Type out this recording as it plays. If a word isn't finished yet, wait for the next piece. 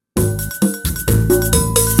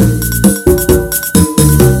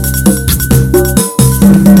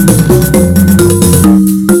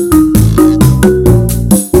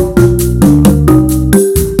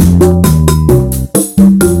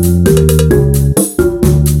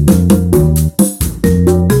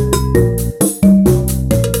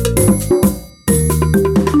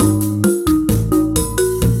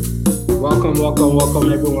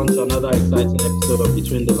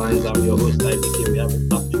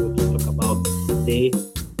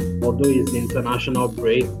although it's the international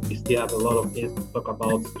break, we still have a lot of things to talk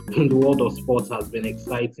about. The world of sports has been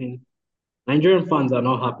exciting. Nigerian fans are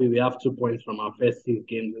not happy. We have 2 points from our first 6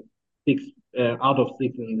 games, six out of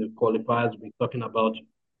 6 in the qualifiers. We're talking about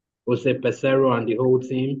José Peseiro and the whole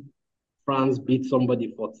team. France beat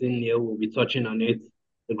somebody 14-0. We'll be touching on it.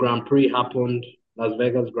 The Grand Prix happened. Las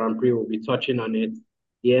Vegas Grandprix will be touching on it.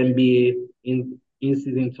 The NBA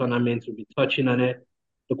in-season tournament will be touching on it.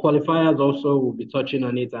 The qualifiers also will be touching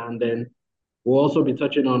on it. And then we'll also be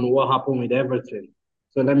touching on what happened with Everton.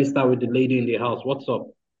 So let me start with the lady in the house. What's up?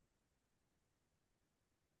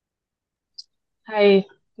 Hi,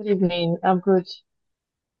 good evening. I'm good.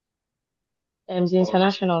 The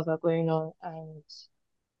internationals are going on, and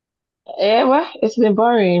well, it's been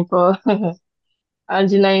boring, but and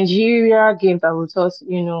the Nigeria game that we thought,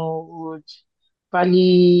 would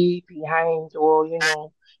rally behind, or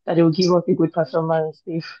that they will give us a good performance.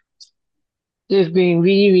 They've been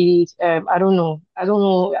really, really. I don't know. I don't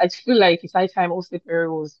know. I feel like it's high time Jose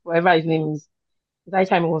Peseiro was whatever his name is. It's high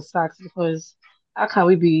time it was sacked because how can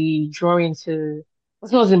we be drawing to?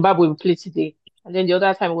 It's not Zimbabwe we played today, and then the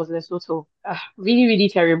other time was Lesotho. Really, really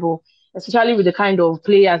terrible, especially with the kind of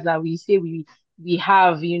players that we say we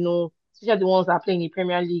have. Especially the ones that are playing in the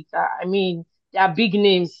Premier League. I mean, they are big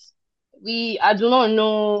names. I do not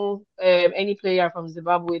know any player from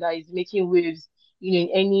Zimbabwe that is making waves. In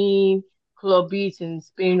any club, be it in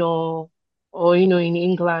Spain or in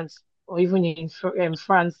England or even in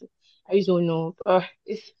France. I just don't know.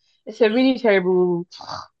 It's a really terrible,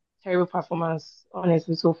 terrible performance,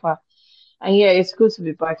 honestly, so far. And yeah, it's good to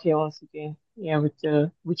be back here once again. Yeah, with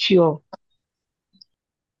you all.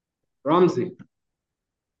 Ramsey.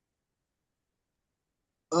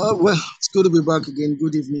 Well, it's good to be back again.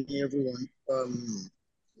 Good evening, everyone.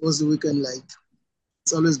 What's the weekend like?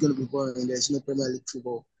 It's always going to be boring. There's no Premier League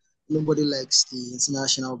football. Nobody likes the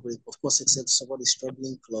international break, of course, except somebody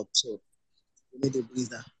struggling club. So we need a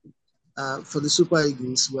breather. For the Super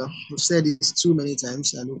Eagles, well, we've said it too many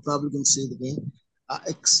times, and we're probably going to say it again.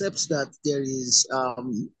 Except that there is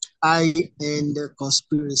high-end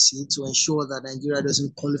conspiracy to ensure that Nigeria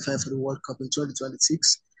doesn't qualify for the World Cup in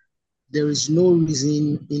 2026. There is no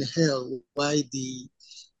reason in hell why the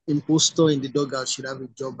impostor in the dugout should have a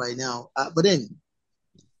job by now. But then,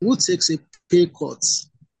 who takes a pay cut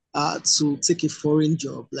to take a foreign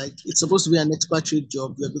job? Like, it's supposed to be an expatriate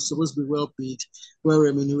job. You're supposed to be well paid, well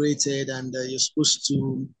remunerated, and you're supposed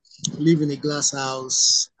to live in a glass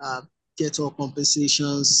house, get all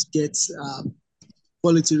compensations, get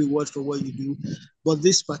quality reward for what you do. But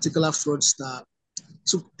this particular fraudster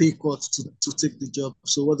took pay cut to take the job.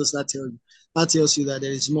 So what does that tell you? That tells you that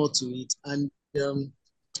there is more to it. And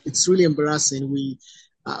it's really embarrassing. We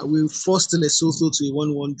forced Lesotho to a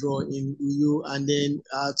 1-1 draw in Uyo, and then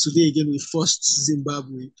today again we forced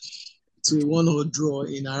Zimbabwe to a 1-1 draw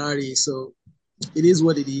in Harare. So it is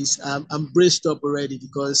what it is. I'm braced up already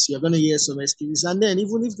because you're going to hear some excuses. And then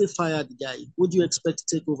even if they fire the guy, would you expect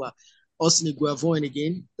to take over? Austin Iguavoin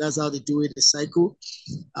again. That's how they do it, the cycle.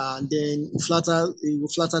 And then it will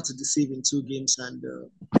flatter to deceive in 2 games. And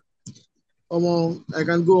I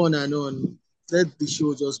can go on and on. Let the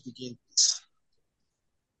show just begin, please.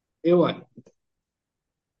 AY.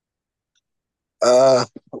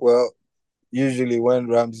 Well, usually when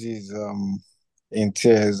Ramsey is in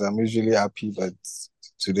tears, I'm usually happy, but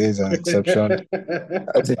today is an exception.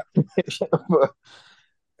 I think, but,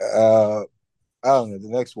 I don't know. The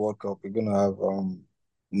next World Cup, we're gonna have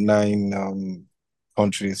 9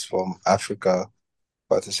 countries from Africa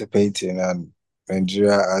participating, and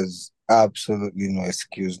Nigeria has absolutely no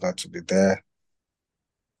excuse not to be there.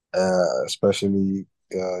 Especially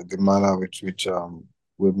the manner which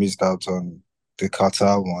we missed out on the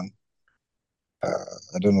Qatar one.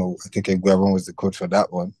 I don't know. I think Iguaban was the coach for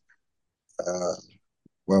that one.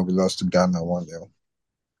 When we lost to Ghana 1-0.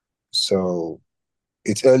 So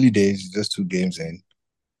it's early days, just 2 games in,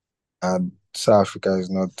 and South Africa is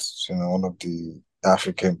not, one of the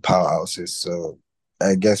African powerhouses. So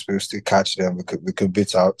I guess we'll still catch them. We could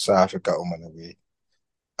beat out South Africa home and away,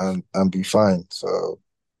 and be fine. So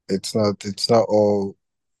it's not all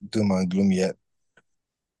doom and gloom yet.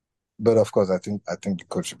 But of course, I think the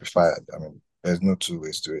coach should be fired. I mean, there's no 2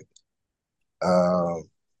 ways to it.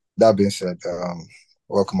 That being said,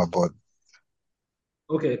 welcome aboard.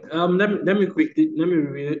 Okay. Let me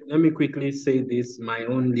quickly say this, my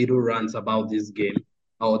own little rant about this game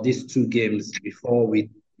or these 2 games before we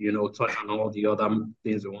touch on all the other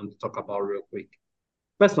things we want to talk about real quick.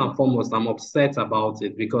 First and foremost, I'm upset about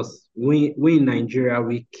it because we in Nigeria,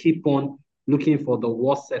 we keep on looking for the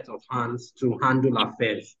worst set of hands to handle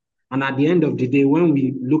affairs. And at the end of the day, when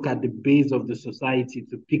we look at the base of the society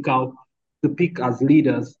to pick as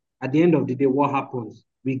leaders, at the end of the day, what happens?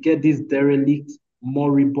 We get these derelict,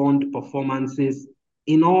 moribund performances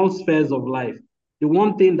in all spheres of life. The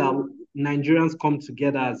one thing that Nigerians come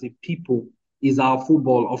together as a people is our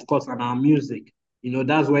football, of course, and our music.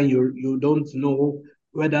 That's when you don't know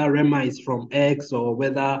whether Rema is from X or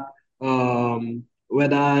whether Ideye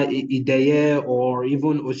or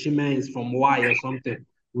even Oshime is from Y or something.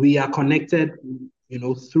 We are connected,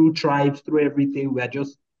 through tribes, through everything. We are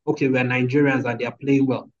just okay. We are Nigerians and they are playing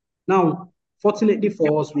well. Now, fortunately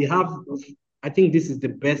for us, we have. I think this is the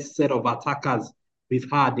best set of attackers we've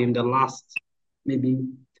had in the last maybe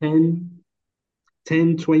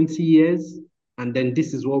 20 years. And then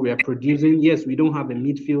this is what we are producing. Yes, we don't have a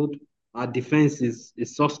midfield. Our defense is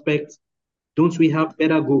suspect. Don't we have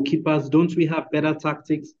better goalkeepers? Don't we have better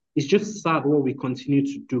tactics? It's just sad what we continue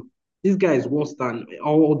to do. This guy is worse than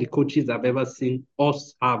all the coaches I've ever seen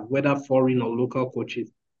us have, whether foreign or local coaches.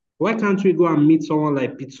 Why can't we go and meet someone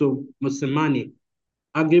like Pitso Mosemani,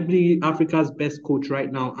 arguably Africa's best coach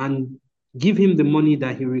right now, and give him the money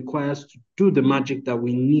that he requires to do the magic that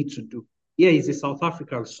we need to do? Yeah, he's a South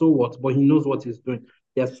African, so what? But he knows what he's doing.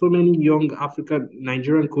 There are so many young African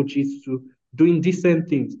Nigerian coaches too doing decent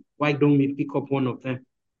things. Why don't we pick up one of them?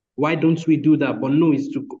 Why don't we do that? But no, it's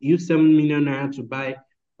to use 7 million naira to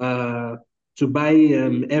buy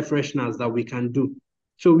air fresheners that we can do.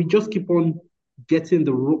 So we just keep on getting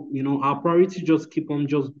our priority just keep on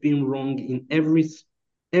just being wrong in every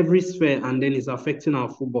sphere, and then it's affecting our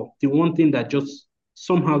football. The one thing that just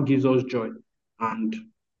somehow gives us joy, and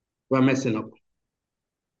we're messing up.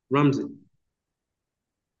 Ramsey.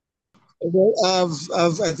 Well,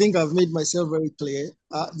 I think I've made myself very clear.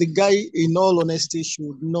 The guy, in all honesty,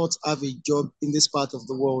 should not have a job in this part of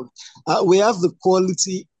the world. We have the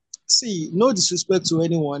quality. See, no disrespect to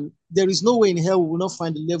anyone. There is no way in hell we will not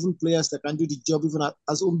find 11 players that can do the job, even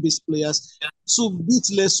as home-based players, to beat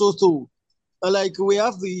Lesotho. Like we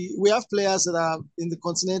have players that are in the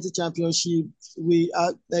Continental Championship. We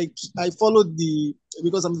are I followed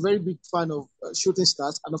because I'm a very big fan of Shooting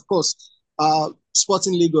Stars, and of course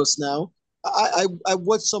Sporting Lagos now. I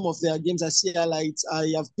watched some of their games. I see highlights.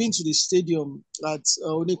 I have been to the stadium at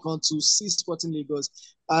Onikon to see Sporting Lagos.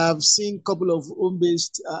 I have seen a couple of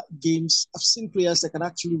home-based games. I've seen players that can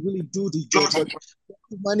actually really do the job. But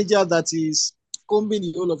the manager that is combing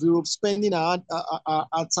the whole of Europe, spending our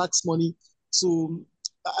tax money. So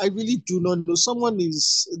I really do not know. Someone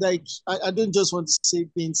is like, I don't just want to say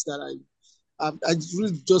things that I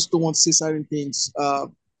really just don't want to say certain things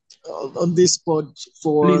on this pod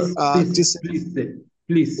for decency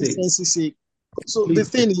sake. So the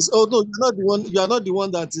thing is, oh no, you are not the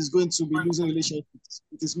one that is going to be losing relationships.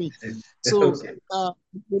 It is me. So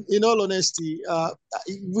in all honesty,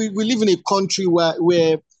 we live in a country where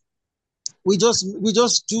we just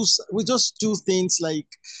do things like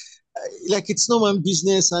it's no one's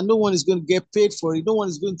business, and no one is going to get paid for it. No one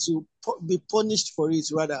is going to be punished for it.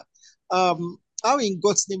 Rather, how in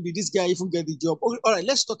God's name did this guy even get the job? All right,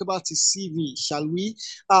 let's talk about his CV, shall we?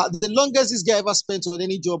 The longest this guy ever spent on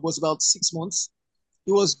any job was about 6 months.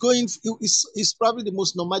 He's probably the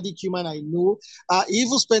most nomadic human I know. He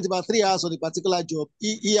even spent about 3 hours on a particular job.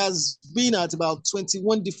 He has been at about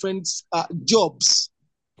 21 different jobs.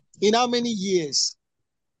 In how many years?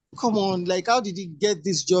 Come on, how did he get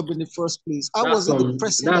this job in the first place? How was it the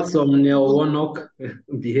president? That's some Neil Warnock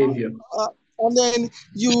behavior. And then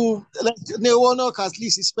Neil Warnock, at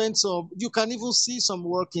least he spent some, you can even see some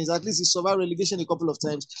workings, at least he survived relegation a couple of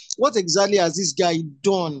times. What exactly has this guy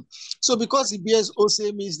done? So because he bears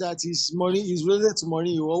OSA means that his money is related to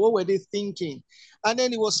money, or what were they thinking? And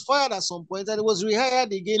then he was fired at some point and he was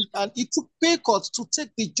rehired again, and he took pay cuts to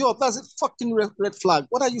take the job. That's a fucking red flag.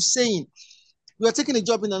 What are you saying? You are taking a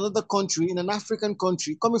job in another country, in an African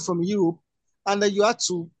country, coming from Europe, and then you had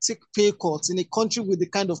to take pay cuts in a country with the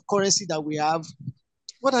kind of currency that we have.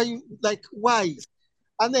 What are you, why?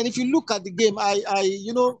 And then if you look at the game,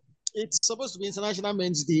 it's supposed to be International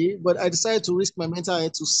Men's Day, but I decided to risk my mental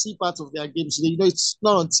health to see part of their games. It's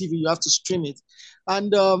not on TV, you have to stream it.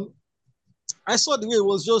 And I saw the way it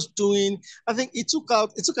was just doing. I think it took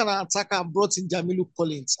an attacker and brought in Jamilu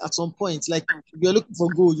Collins at some point. Like, you're looking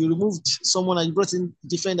for goal, you removed someone and you brought in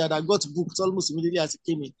defender that got booked almost immediately as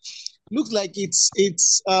he came in. Looks like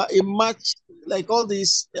it's a match, like all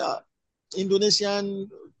this Indonesian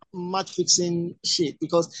match fixing shit,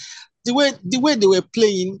 because the way they were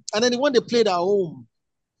playing, and then when they played at home,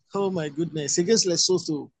 oh my goodness, against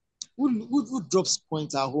Lesotho. Who drops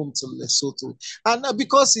points at home to Lesotho? And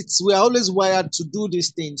because we're always wired to do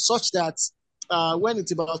this thing, such that when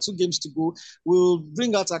it's about 2 games to go, we'll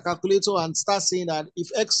bring out a calculator and start saying that if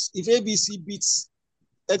ABC beats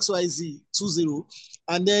XYZ 2-0,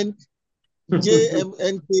 and then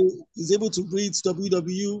JMNK is able to beat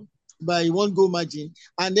WW by 1 goal margin,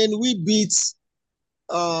 and then we beat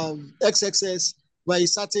XXS by a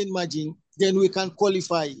certain margin, then we can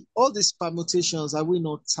qualify. All these permutations, are we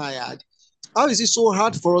not tired? How is it so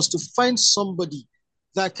hard for us to find somebody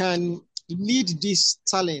that can lead this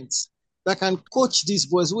talent, that can coach these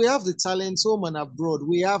boys? We have the talent home and abroad.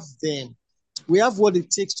 We have them. We have what it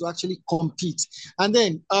takes to actually compete. And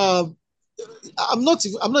then I'm not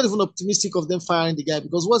even optimistic of them firing the guy,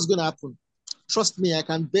 because what's going to happen? Trust me, I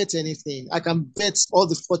can bet anything. I can bet all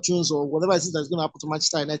the fortunes or whatever it is that's going to happen to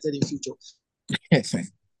Manchester United in future.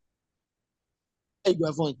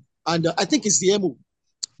 And I think it's the MO.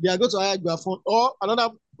 They are going to hire Guafon or another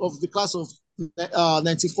of the class of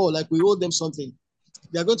 94, like we owe them something.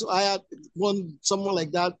 They are going to hire someone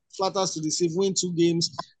like that, flatters to deceive, win 2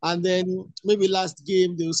 games, and then maybe last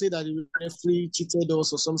game they will say that the referee cheated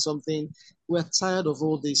us or something. We're tired of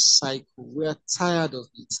all this cycle. We're tired of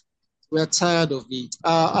it. We're tired of it.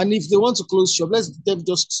 And if they want to close shop, let them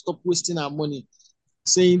just stop wasting our money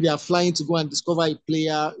saying they are flying to go and discover a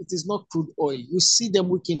player. It is not crude oil. You see them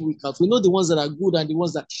week in, week out. We know the ones that are good and the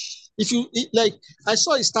ones that, like, I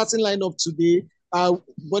saw a starting lineup today.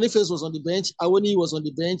 Boniface was on the bench. Awoni was on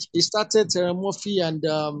the bench. He started Terry Murphy and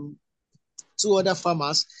 2 other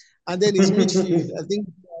farmers. And then his midfield, I think,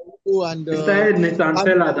 and he started Nathan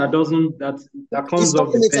Tella that comes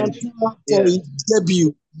off the bench for his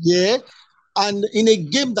debut. Yeah. And in a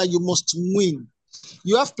game that you must win,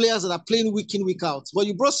 you have players that are playing week in, week out. But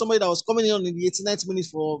you brought somebody that was coming in the 89th minute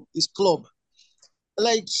for his club.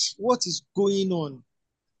 Like, what is going on?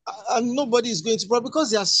 And nobody is going to, because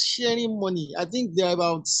they are sharing money. I think there are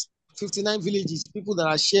about 59 villages, people that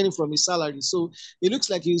are sharing from his salary. So it looks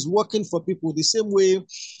like he's working for people the same way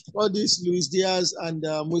all these Luis Diaz and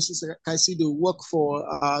Moises Caicedo work for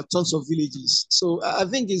tons of villages. So I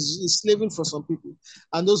think he's slaving for some people.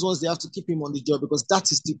 And those ones, they have to keep him on the job, because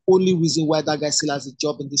that is the only reason why that guy still has a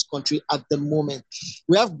job in this country at the moment.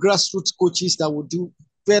 We have grassroots coaches that will do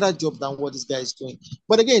better job than what this guy is doing.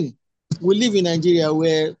 But again, we live in Nigeria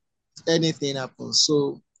where anything happens.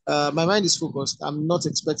 So my mind is focused. I'm not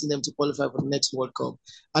expecting them to qualify for the next World Cup,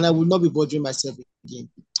 and I will not be bothering myself again.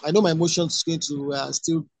 I know my emotions is going to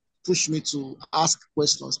still push me to ask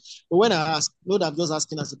questions, but when I ask, know that I'm just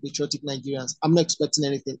asking as a patriotic Nigerians. I'm not expecting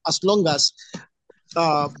anything as long as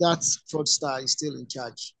that fraudster is still in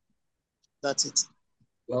charge. That's it.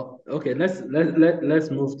 Well, okay, let's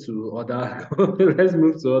move to other let's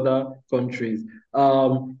move to other countries.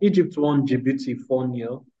 Egypt won Djibouti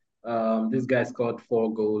 4-0. This guy scored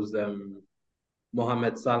 4 goals.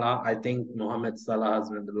 Mohamed Salah. I think Mohamed Salah has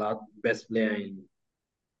been the best player in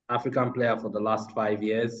African player for the last 5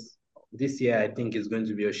 years. This year, I think it's going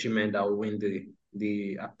to be Osimhen that will win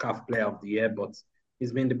the CAF Player of the Year, but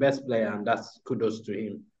he's been the best player, and that's kudos to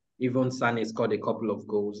him. Even Sane scored a couple of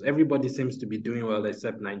goals. Everybody seems to be doing well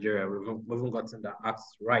except Nigeria. We haven't gotten the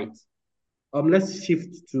acts right. Let's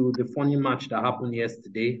shift to the funny match that happened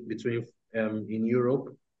yesterday between in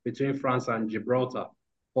Europe between France and Gibraltar,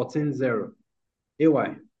 14-0.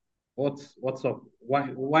 AY, what's up?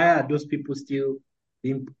 Why are those people still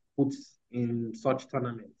being put in such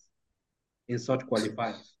tournaments, in such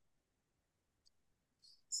qualifiers?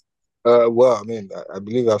 Well, I mean, I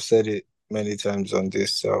believe I've said it many times on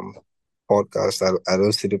this podcast. I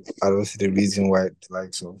don't see the reason why the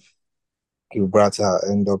likes of Gibraltar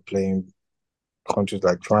end up playing countries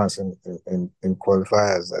like France in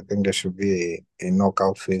qualifiers. I think there should be a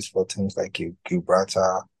knockout phase for teams like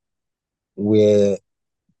Gibraltar, where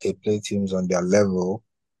they play teams on their level,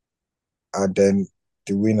 and then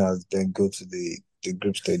the winners then go to the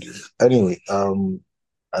group stages. Anyway, I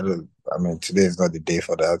mean, today is not the day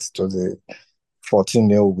for that. It was a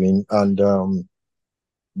 14-0 win, and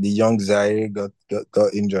the young Zaire got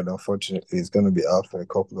injured. Unfortunately, he's going to be out for a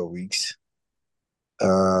couple of weeks.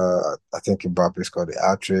 I think Mbappe scored a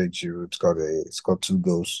hat-trick. Giroud scored 2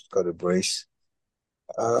 goals, got a brace.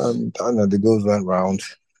 I don't know, the goals went round.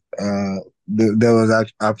 There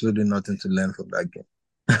was absolutely nothing to learn from that game.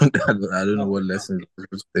 I don't know what lessons to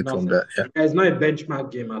take from that. Yeah. It's not a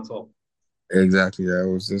benchmark game at all. Exactly, that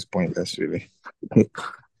was just pointless, really.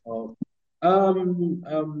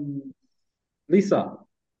 Lisah,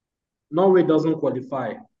 Norway doesn't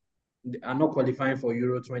qualify. They are not qualifying for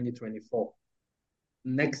Euro 2024.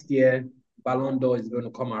 Next year, Balon d'Or is going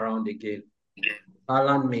to come around again.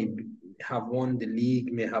 Haaland may have won the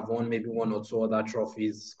league, may have won maybe 1 or 2 other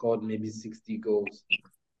trophies, scored maybe 60 goals.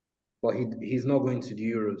 But he's not going to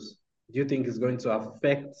the Euros. Do you think it's going to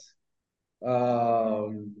affect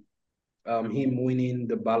um, him winning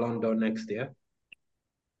the Ballon d'Or next year?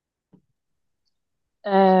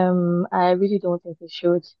 I really don't think it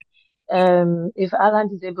should. If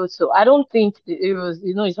Haaland is able to, I don't think the Euros,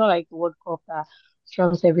 it's not like the World Cup that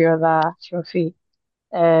trumps every other trophy.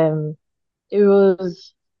 Um,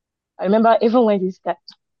 Euros, I remember even when this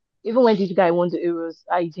guy won the Euros,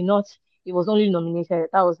 I did not, he was only nominated.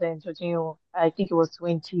 That was Jorginho. I think it was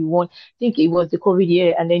 21. I think it was the COVID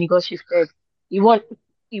year, and then he got shifted. He won,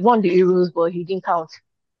 he won the Euros, but he didn't count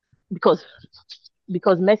because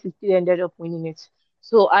Messi still ended up winning it.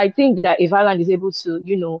 So I think that if Haaland is able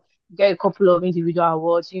to, get a couple of individual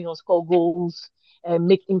awards, score goals, and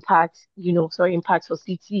make impact, impact for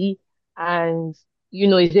City, and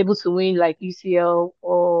is able to win like UCL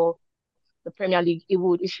or the Premier League,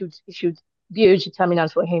 it should be a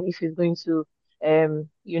determinant for him if he's going to win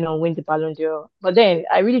the Ballon d'Or. But then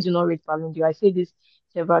I really do not rate Ballon d'Or. I say this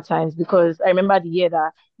several times because I remember the year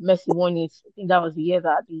that Messi won it. I think that was the year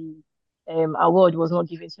that the award was not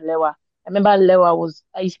given to Lewa. I remember Lewa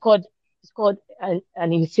he scored an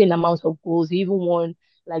insane amount of goals. He even won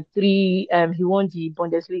like three. He won the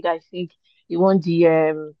Bundesliga. I think he won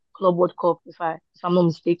the Club World Cup if I'm not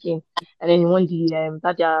mistaken, and then he won the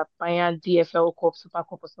that their Bayern DFL Cup, Super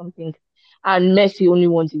Cup or something. And Messi only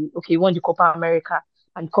won he won the Copa America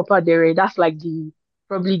and Copa del Rey. That's like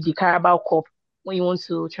probably the Carabao Cup when you want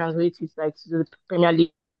to translate it like to the Premier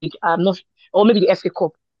League. I'm not, or maybe the FA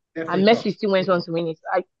Cup. FA And Messi Cup. still went on to win it.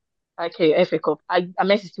 Okay, FA Cup.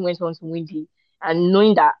 Messi still went on to win and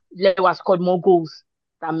knowing that Lewa scored more goals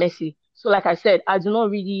than Messi. So, like I said, I do not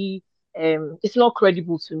really. It's not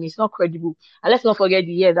credible to me. It's not credible. And let's not forget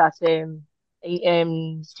the year that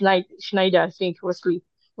Schneider, I think, Wesley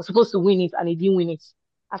was supposed to win it and he didn't win it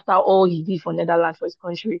after all he did for Netherlands for his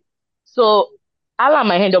country. So Alan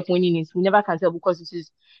might end up winning it. We never can tell because it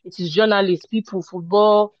is journalists, people,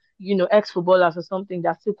 football, ex-footballers or something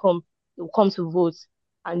that still they'll come to vote,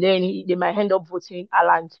 and then they might end up voting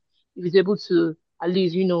Alan if he's able to at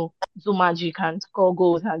least do magic and score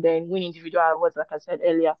goals and then win individual awards, like I said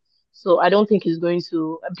earlier. So I don't think it's going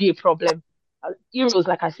to be a problem. Euros,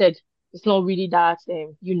 like I said, it's not really that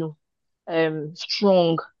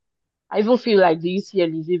strong. I even feel like the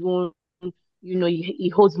UCL is even he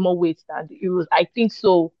holds more weight than the Euros. I think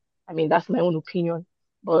so. I mean, that's my own opinion,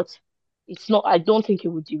 but it's not. I don't think it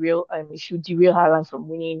would derail. It should derail Haaland from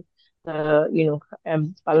winning the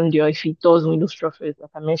Ballon d'Or if he does win those trophies,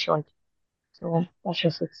 like I mentioned. So that's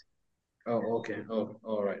just it. Oh, okay. Oh,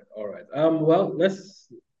 all right, all right. Well,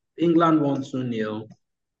 England won 2-0.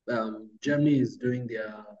 Germany is doing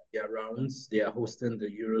their rounds. They are hosting the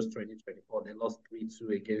Euros 2024. They lost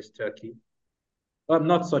 3-2 against Turkey.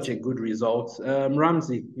 Not such a good result.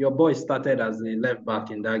 Ramsey, your boy started as a left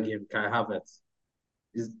back in that game. Kai Havertz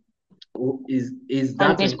is is And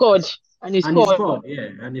that he scored. And he and he scored. scored. Yeah,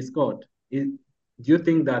 and he scored. Do you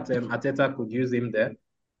think that Arteta could use him there?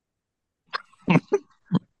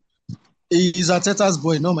 He's Arteta's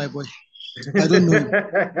boy, not my boy. I don't know him.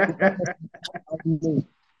 I know.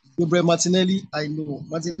 Gabriel Martinelli, I know.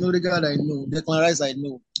 Martin Odegaard, I know. Declan Rice, I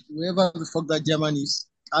know. Whoever the fuck that German is,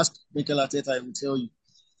 ask Mikel Arteta, I will tell you.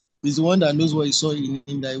 He's the one that knows what he saw in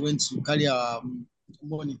him that he went to carry our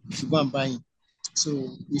money to go and buy him. So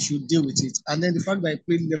we should deal with it. And then the fact that I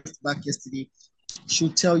played left back yesterday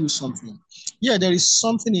should tell you something. Yeah, there is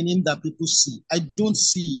something in him that people see. I don't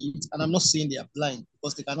see it, and I'm not saying they are blind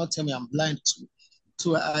because they cannot tell me I'm blind too.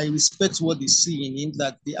 So I respect what they see in him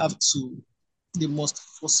that they must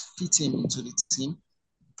force fit him into the team.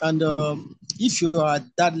 And if you are at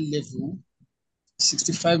that level,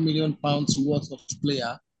 65 million pounds worth of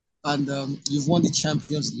player, and you've won the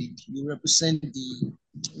Champions League, you represent the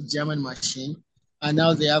German machine, and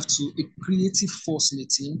now they have a creative force in the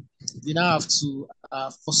team. They now have to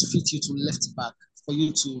force fit you to left back for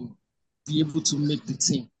you to be able to make the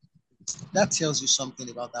team. That tells you something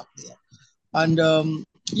about that player. And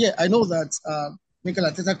yeah, I know that Mikel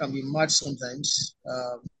Arteta can be mad sometimes.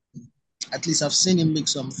 At least I've seen him make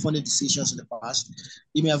some funny decisions in the past.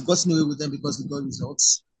 He may have gotten away with them because he got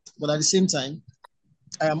results. But at the same time,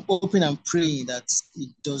 I am hoping and praying that it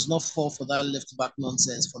does not fall for that left back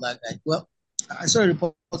nonsense for that guy. Well, I saw a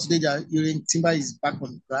report today that Jurgen Timber is back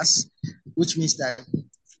on the grass, which means that he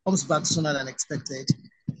comes back sooner than expected.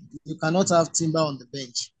 You cannot have Timber on the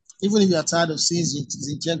bench. Even if you are tired of seeing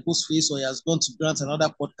Zinchenko's face or he has gone to grant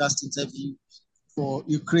another podcast interview for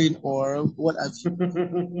Ukraine or what have you,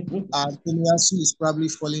 and Tomiyasu is probably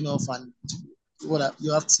falling off and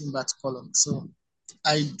you have Timber to call on. So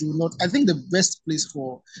I do not. I think the best place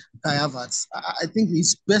for Kai Havertz, I think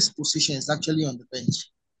his best position is actually on the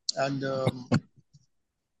bench. and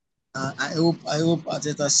I hope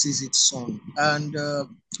Arteta sees it soon. And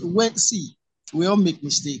when see, we all make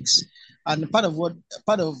mistakes, and part of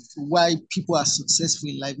why people are successful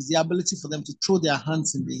in life is the ability for them to throw their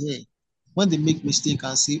hands in the air when they make mistake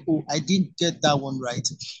and say, "Oh, I didn't get that one right."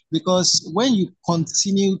 Because when you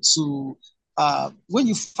continue to when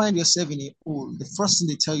you find yourself in a hole, the first thing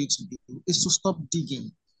they tell you to do is to stop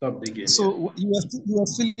digging. Stop the game, yeah. So you are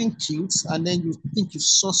feeling cute, and then you think you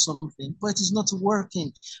saw something, but it's not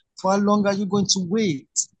working. For how long are you going to wait?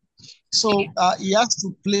 So he has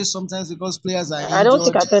to play sometimes because players are I don't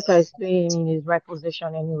think injured. Ateta is playing in his right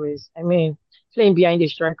position anyways. I mean, playing behind the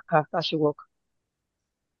striker, that should work.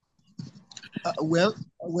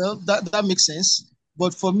 That makes sense.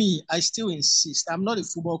 But for me, I still insist. I'm not a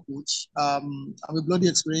football coach. I'm a bloody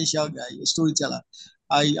experiential guy, a storyteller.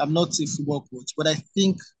 I am not a football coach, but I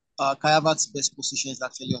think Kai Havertz's best position is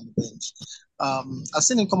actually on the bench. I've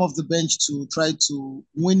seen him come off the bench to try to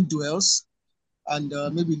win duels and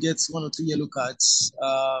maybe get one or two yellow cards.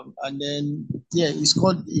 And then, yeah, he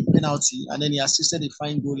scored a penalty and then he assisted a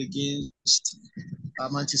fine goal against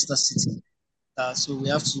Manchester City. So we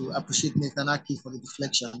have to appreciate Nathan Aki for the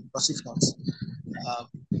deflection because if not, uh,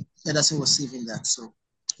 Ederson was saving that. So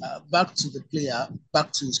back to the player,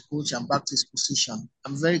 back to his coach, and back to his position.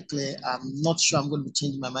 I'm very clear. I'm not sure I'm going to be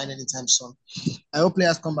changing my mind anytime soon. I hope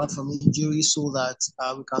players come back from injury so that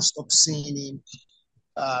we can stop seeing him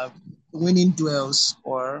uh, winning duels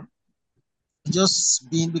or just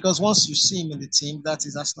being because once you see him in the team, that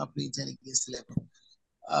is Arsenal playing 10 against 11.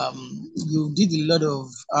 You did a lot of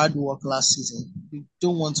hard work last season. You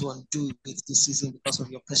don't want to undo it this season because of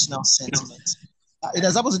your personal sentiments. It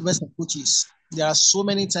has happened to the best of coaches. There are so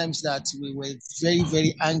many times that we were very,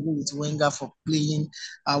 very angry with Wenger for playing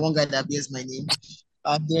one guy that bears my name.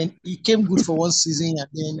 And then he came good for one season, and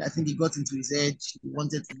then I think he got into his head. He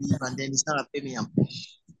wanted to leave, and then he started at Birmingham.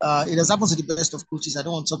 It has happened to the best of coaches. I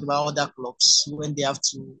don't want to talk about other clubs when they have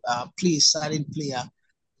to play a certain player.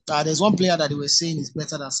 There's one player that they were saying is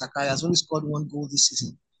better than Sakai. He has only scored one goal this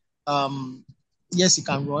season. Um, yes, he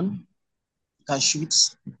can run, he can shoot,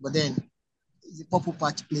 but then he's a purple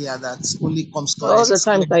patch player that only comes to But all the rest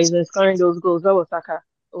times when that he's been scoring those goals, that was Saka.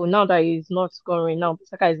 Oh, now that he's not scoring, now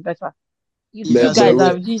Saka is better. he You has guys never,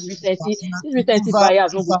 have he has this recency never,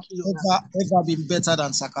 bias won't go ever, kill you now. ever been better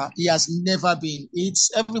than Saka. He has never been.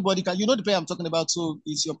 It's everybody can. You know the player I'm talking about. So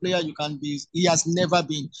it's your player. You can be. He has never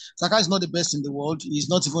been. Saka is not the best in the world. He's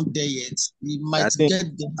not even there yet. He I might think get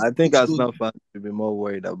there. I think Arsenal fans should be more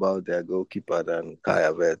worried about their goalkeeper than Kai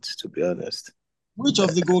Havertz, to be honest. Which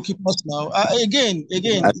of the goalkeepers now? Again, I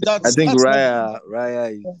think that's not.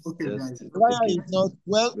 Raya is Okay, guys. just Raya Okay, is not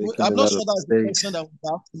well. making I'm a not lot sure of that's the question mistakes. that we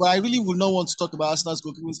have, but I really would not want to talk about Arsenal's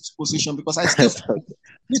goalkeeping position because I still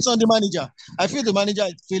it's on the manager. I feel the manager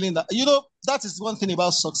is feeling that that is one thing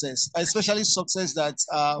about success, especially success that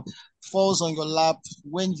falls on your lap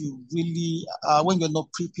when you really when you're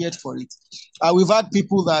not prepared for it. We've had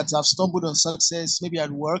people that have stumbled on success, maybe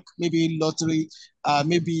at work, maybe lottery,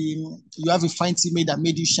 maybe you have a fine teammate that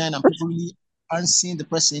made you shine, and people really aren't seeing the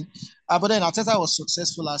person. But then Arteta was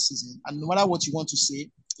successful last season, and no matter what you want to say,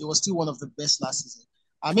 it was still one of the best last season.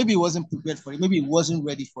 Maybe he wasn't prepared for it. Maybe he wasn't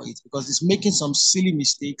ready for it because he's making some silly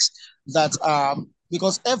mistakes that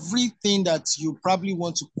because everything that you probably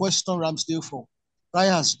want to question Ramsdale for,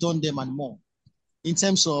 Raya has done them and more in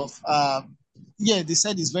terms of yeah, they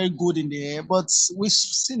said he's very good in the air, but we've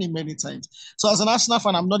seen him many times. So as an Arsenal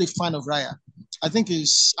fan, I'm not a fan of Raya. I think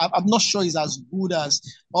I'm not sure he's as good as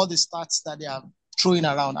all the stats that they are throwing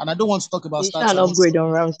around. And I don't want to talk about It's stats. an upgrade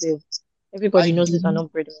on Ramsdale. I Everybody knows do it's an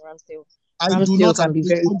upgrade on Ramsdale. I do Ramsdale not can be agree.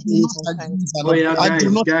 very I do silly not agree sometimes. with an oh yeah, upgrade. I do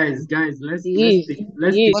not. guys. He is. Let's He stick But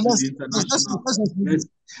is. to the international. leave it.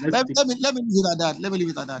 Let's stick. Let me leave it at that. Let me leave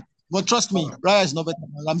it at that. But trust All me, right, Raya is not better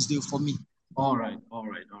than Ramsdale for me. all right.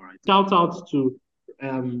 Shout out to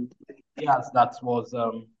yes, that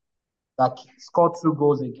scored 2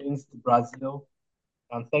 goals against Brazil,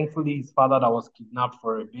 and thankfully his father that was kidnapped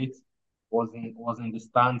for a bit was in the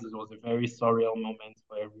stands. It was a very surreal moment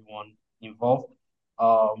for everyone involved.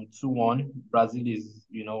 2-1. Brazil is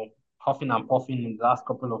huffing and puffing in the last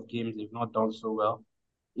couple of games. They've not done so well.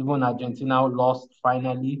 Even Argentina lost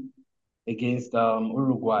finally against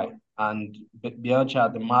Uruguay, and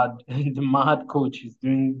Bielsa, the mad the mad coach, is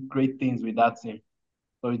doing great things with that team.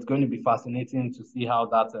 So it's going to be fascinating to see how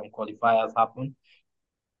that qualifiers happen.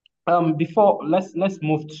 Before let's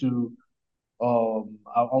move to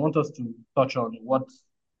I want us to touch on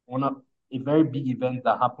one of a very big event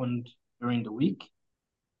that happened during the week.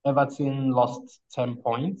 Everton lost 10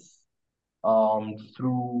 points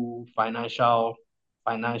through financial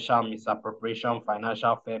financial misappropriation,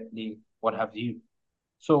 financial fair play, what have you.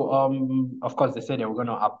 So, of course, they said they were going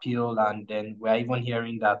to appeal, and then we're even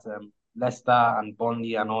hearing that Leicester and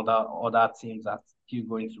Burnley and other teams are still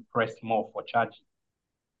going to press more for charges.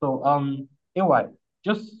 So, anyway,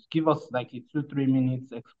 just give us like a 2-3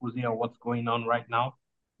 minutes expose on what's going on right now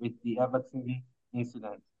with the Everton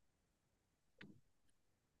incident.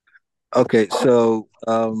 Okay, so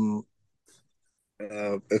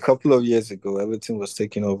a couple of years ago, Everton was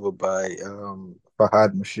taken over by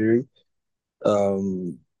Fahad Mushiri.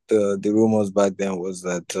 Um, the rumors back then was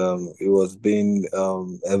that it was being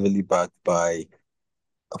heavily backed by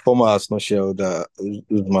a former Arsenal shareholder,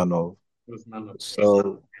 Usmanov. Those none of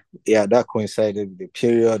So yeah, that coincided with the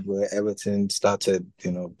period where Everton started,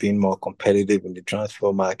 being more competitive in the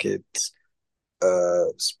transfer market,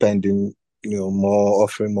 spending, more,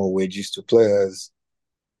 offering more wages to players,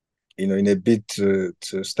 in a bid to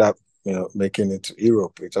start, making it to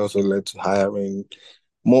Europe. It also led to hiring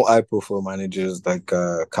more high profile managers like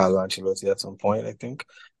Carlo Ancelotti at some point, I think.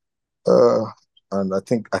 Uh, and I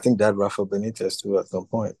think that Rafa Benitez too at some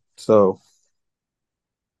point. So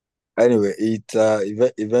anyway, it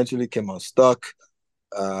eventually came unstuck.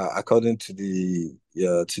 According to the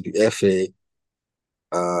FA,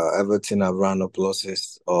 Everton have run up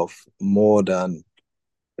losses of more than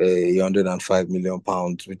 £105 million,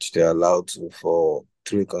 which they're allowed to for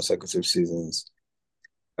 3 consecutive seasons.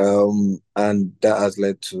 And that has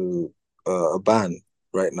led to a ban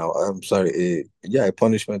right now. I'm sorry, a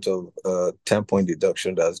punishment of 10-point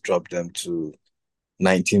deduction that has dropped them to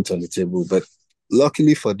 19th on the table. But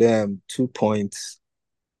luckily for them, 2 points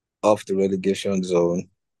off the relegation zone.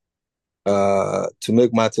 To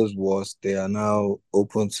make matters worse, they are now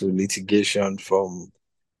open to litigation from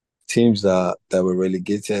teams that were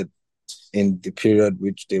relegated in the period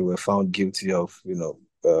which they were found guilty of,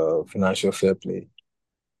 financial fair play.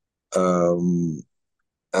 Um,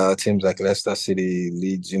 Teams like Leicester City,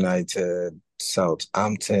 Leeds United,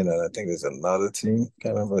 Southampton, and I think there's another team.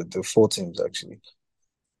 Can't remember the 4 teams actually.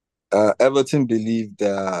 Everton believe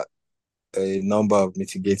there are a number of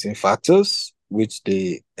mitigating factors which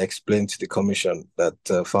they explained to the commission that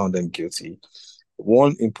found them guilty.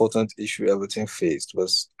 One important issue Everton faced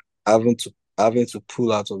was having to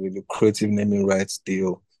pull out of a lucrative naming rights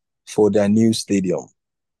deal for their new stadium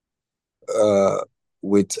uh,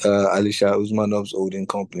 with Alisha Usmanov's holding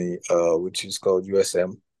company, which is called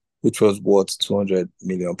USM, which was worth £200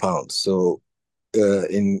 million. So,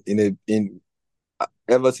 in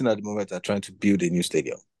Everton at the moment are trying to build a new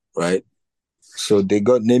stadium, right? So they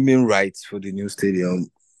got naming rights for the new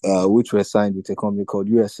stadium, which were signed with a company called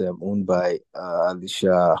USM, owned by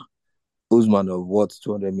Alisha Usmanov, worth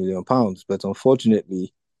 £200 million. But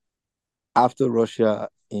unfortunately, after Russia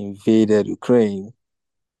invaded Ukraine,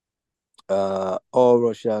 all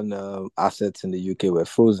Russian assets in the UK were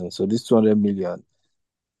frozen. So this 200 million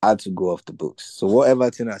had to go off the books. So what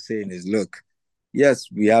Everton are saying is, look, yes,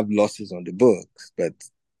 we have losses on the books, but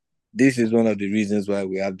this is one of the reasons why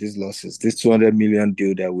we have these losses. This 200 million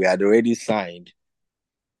deal that we had already signed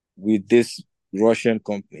with this Russian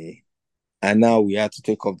company, and now we had to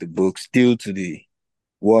take off the books due to the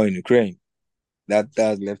war in Ukraine. That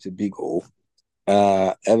left a big hole.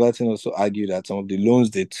 Everton also argued that some of the loans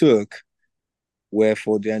they took were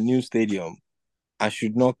for their new stadium and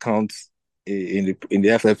should not count in the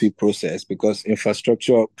FFP process because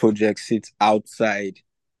infrastructure projects sit outside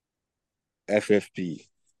FFP,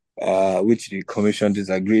 which the commission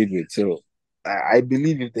disagreed with. So I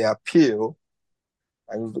believe if they appeal,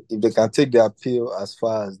 and if they can take the appeal as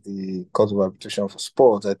far as the Court of Arbitration for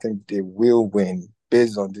Sport, I think they will win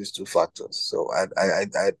based on these two factors. So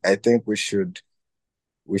I think we shouldn't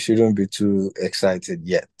be too excited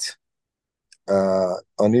yet.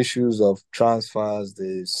 On issues of transfers,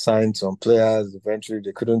 they signed some players. Eventually,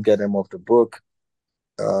 they couldn't get them off the book.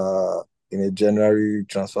 In a January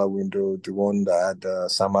transfer window, the one that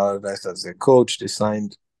had Sam Allardyce as a coach, they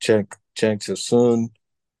signed Cenk Tosun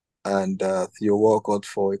and Theo Walcott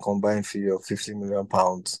for a combined fee of £50 million.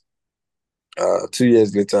 2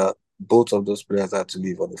 years later, both of those players had to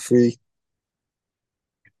leave on the free.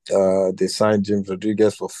 They signed James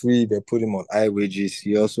Rodriguez for free. They put him on high wages.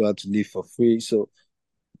 He also had to leave for free. So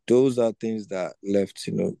those are things that left,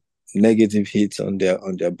 negative hits on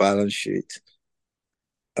their balance sheet.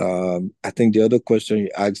 I think the other question you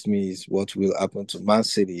asked me is what will happen to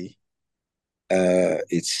Man.City.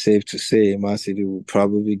 It's safe to say Man.City will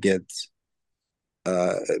probably get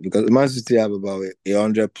because Man.City have about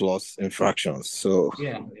 100 plus infractions. So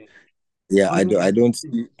yeah, I don't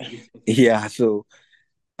see. Yeah, so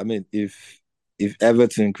if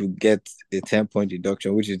Everton could get a 10-point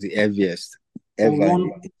deduction, which is the heaviest for ever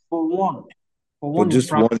one for one for for one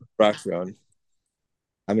just one infraction. fraction.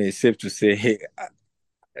 I mean, it's safe to say, hey,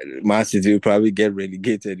 Man.City will probably get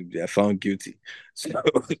relegated if they are found guilty. So,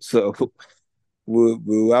 so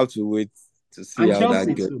we'll have to wait to see And how that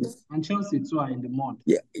Chelsea goes. too. And Chelsea too are in the mud.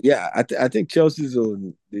 Yeah. I think Chelsea's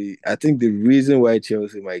on the. I think the reason why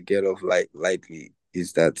Chelsea might get off lightly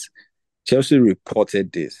is that Chelsea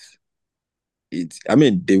reported this. I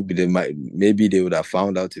mean, they might, maybe they would have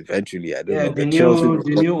found out eventually. I don't Yeah, know, but Chelsea,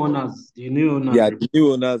 the new owners yeah, the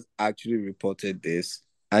new owners actually reported this,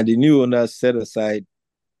 and the new owners set aside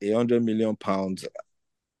 £100 million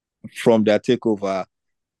from their takeover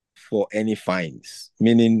for any fines.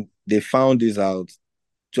 Meaning, they found this out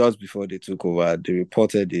just before they took over. They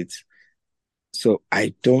reported it, so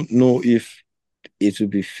I don't know if it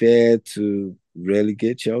would be fair to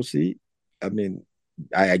relegate Chelsea. I mean,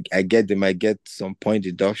 I get they might get some point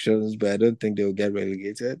deductions, but I don't think they will get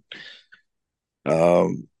relegated. Do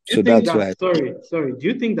you So think that's that, why. sorry, do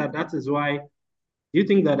you think that that is why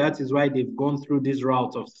they've gone through this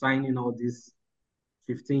route of signing all these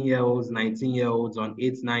 15-year-olds, 19-year-olds on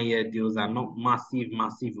 8, 9 year deals and not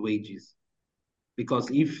massive wages? Because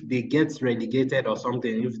if they get relegated or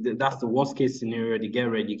something, that's the worst case scenario, they get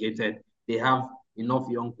relegated, they have enough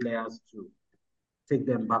young players to take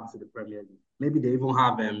them back to the Premier League. Maybe they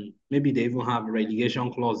even have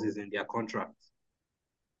relegation clauses in their contracts.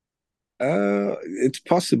 It's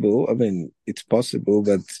possible. I mean, it's possible,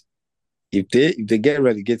 but if they get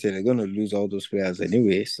relegated, they're gonna lose all those players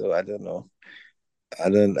anyway. So I don't know. I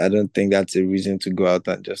don't think that's a reason to go out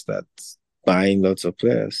and just start buying lots of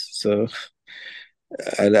players. So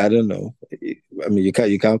I don't know. I mean, you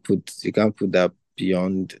can't put that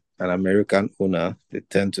beyond an American owner. They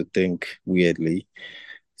tend to think weirdly.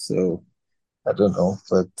 So I don't know,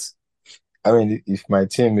 but I mean, if my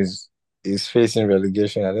team is facing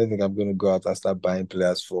relegation, I don't think I'm going to go out and start buying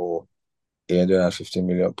players for £850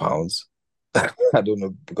 million. I don't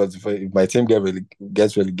know, because if my team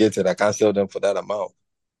gets relegated, I can't sell them for that amount.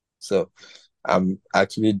 So I'm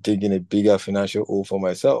actually digging a bigger financial hole for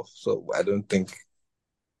myself. So I don't think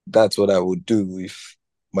that's what I would do if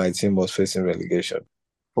my team was facing relegation.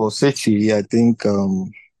 For City, I think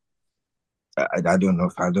I don't know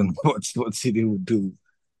if I don't know what City would do.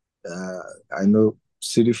 Uh, I know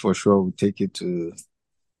City for sure will take it to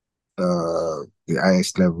the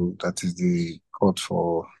highest level, that is the court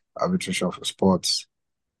for arbitration for sports,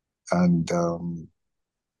 and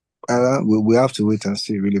we have to wait and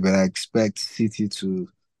see really. But I expect City to,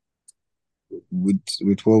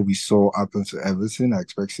 with what we saw happen to Everton, I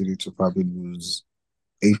expect City to probably lose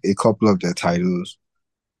a couple of their titles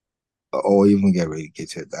or even get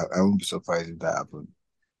relegated. I won't be surprised if that happens.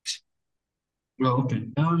 Well, okay.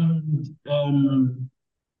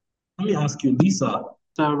 Let me ask you, Lisa.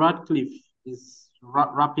 So Radcliffe is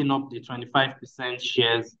wrapping up the 25%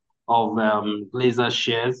 shares of Glazer's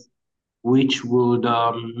shares, which would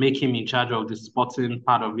make him in charge of the sporting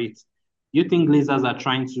part of it. You think Glazers are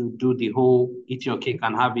trying to do the whole eat your cake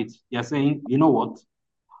and have it? You're saying, you know what?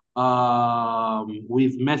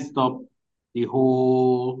 We've messed up the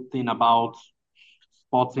whole thing about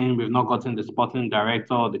sporting. We've not gotten the sporting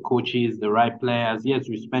director, the coaches, the right players. Yes,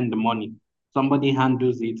 we spend the money. Somebody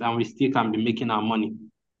handles it, and we still can be making our money.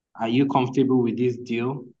 Are you comfortable with this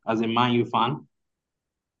deal as a Man U fan?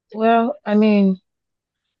 Well, I mean,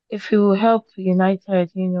 if it will help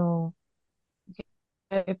United, get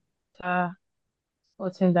a better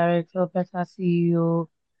sporting director, better CEO,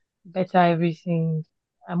 better everything,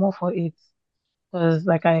 I'm all for it. Because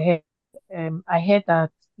like I heard that,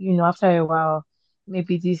 after a while,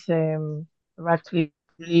 maybe this Radcliffe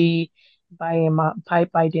really buy them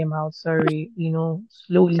out, sorry,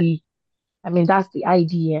 slowly. I mean, that's the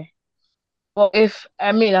idea. But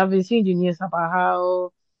I've been seeing the news about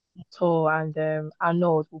how Tor and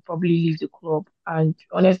Arnold will probably leave the club. And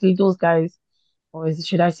honestly, those guys,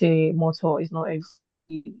 should I say Motor, is not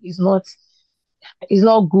he's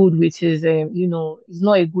not good with his he's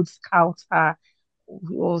not a good scout.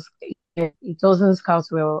 Was It doesn't scout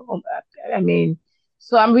well. I mean,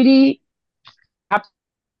 so I'm really happy.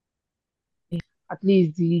 At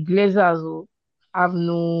least the Glazers will have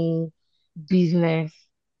no business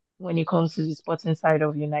when it comes to the sporting side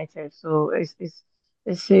of United. So it's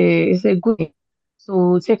a good thing.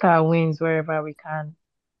 So we'll take our wins wherever we can.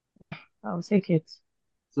 I'll take it.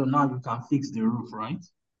 So now you can fix the roof, right?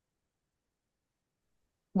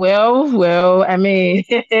 Well, I mean,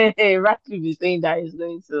 Ratcliffe is saying that he's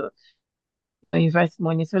going to invest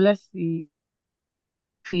money. So let's see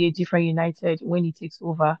a different United when he takes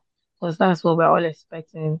over, because that's what we're all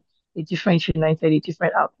expecting. A different United, a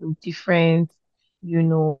different outlook, different, you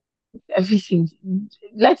know. everything.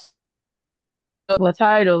 Let's We're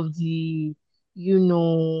tired of you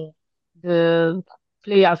know, the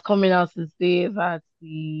players coming out to say that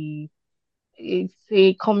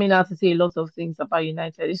say coming out to say lots of things about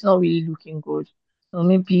United. It's not really looking good. So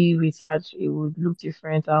maybe with such it would look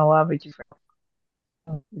different and we'll have a different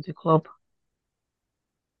with the club.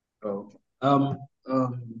 Oh. Um,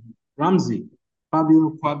 um, Ramsey,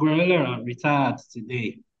 Fabio Quagliarella retired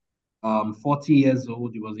today. 40 years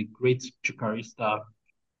old. He was a great Chucarista,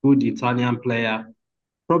 good Italian player.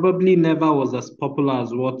 Probably never was as popular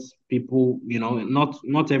as what people,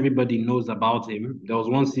 not everybody knows about him. There was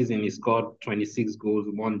one season he scored 26 goals,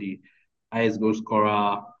 won the highest goal scorer.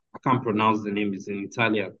 I can't pronounce the name, it's in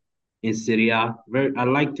Italian. In Syria. I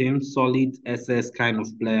liked him, solid SS kind of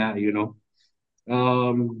player.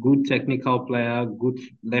 Good technical player, good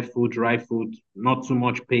left foot, right foot, not too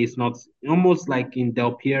much pace, not almost like in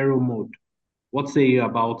Del Piero mode. What say you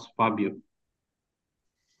about Fabio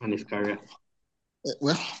and his career?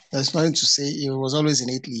 Well, there's nothing to say. He was always in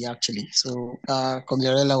Italy, actually. So,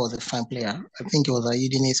 Quagliarella was a fine player. I think he was at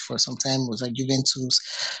Udinese for some time. Was at Juventus.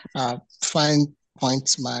 Fine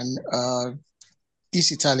points man.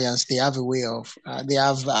 These Italians, they have a way of, they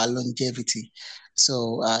have longevity.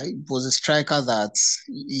 So it was a striker that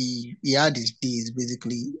he had his days.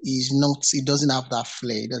 Basically, he doesn't have that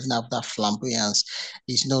flair, he doesn't have that flamboyance.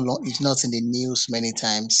 He's not in the news many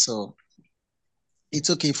times. So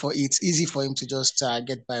it's easy for him to just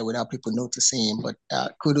get by without people noticing him. But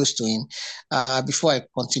kudos to him. Before I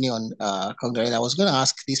continue on, I was going to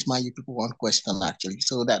ask this man you people one question actually.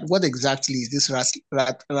 So that what exactly is this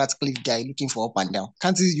Ratcliffe guy looking for up and down?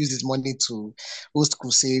 Can't he use his money to host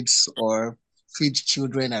crusades or feed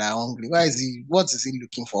children that are hungry? What is he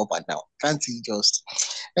looking for up and down? Can't he just?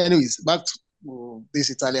 Anyways, back to this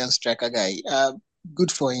Italian striker guy.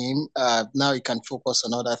 Good for him. Now he can focus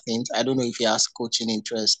on other things. I don't know if he has coaching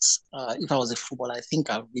interests. If I was a footballer, I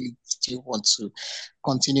think I really still want to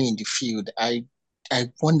continue in the field. I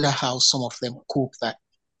wonder how some of them cope that.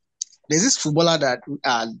 There's this footballer that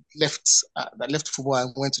left football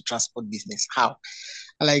and went to transport business. How?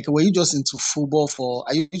 Like, were you just into football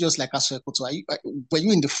are you just like Asuekoto? Were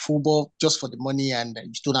you in the football just for the money and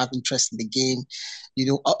you don't have interest in the game?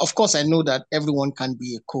 Of course, I know that everyone can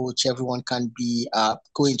be a coach, everyone can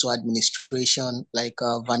go into administration, like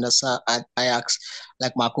Van der Sar at Ajax,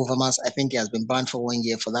 like Marco Vermans. I think he has been banned for 1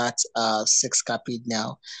 year for that, six capid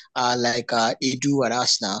now, like Edu at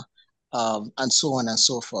Arsenal. And so on and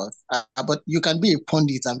so forth. But you can be a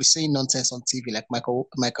pundit and be saying nonsense on TV like Michael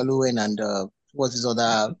Owen and what's his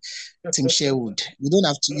other Tim Sherwood. You don't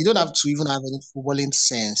have to even have any footballing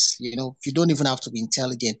sense. You don't even have to be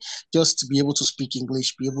intelligent. Just to be able to speak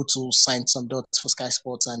English, be able to sign some dots for Sky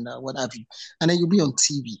Sports and what have you. And then you'll be on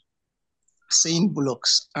TV saying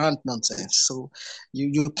bullocks aren't nonsense. So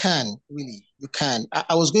you can.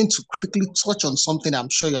 I was going to quickly touch on something I'm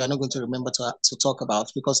sure you're not going to remember to talk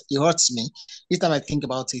about because it hurts me. Each time I think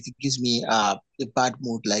about it, it gives me a bad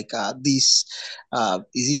mood. Like this,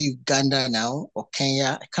 is it Uganda now or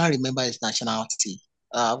Kenya? I can't remember his nationality.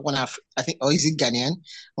 I think, or is it Ghanaian?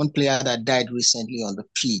 One player that died recently on the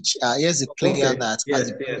pitch. Here's a player Okay. that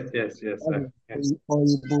Yes, yes, yes, yes, has sir. a Yeah. very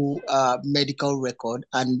horrible medical record,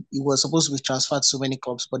 and he was supposed to be transferred to so many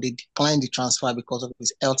clubs, but they declined the transfer because of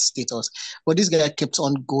his health status. But this guy kept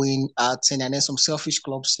on going at, and then some selfish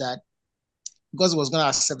clubs that because he was going to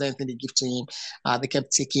accept anything they give to him. They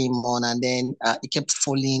kept taking him on, and then he kept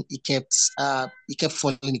falling. He kept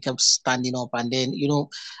falling. He kept standing up, and then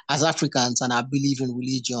as Africans, and I believe in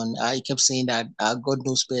religion, he kept saying that God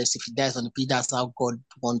knows best. If he dies on the pitch, that's how God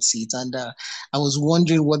wants it. And I was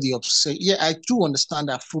wondering what the upset. Yeah, I do understand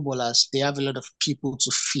that footballers they have a lot of people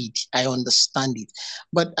to feed. I understand it,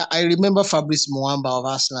 but I remember Fabrice Muamba of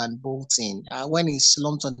Arsenal and Bolton when he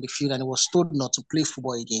slumped on the field and he was told not to play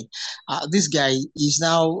football again. This guy is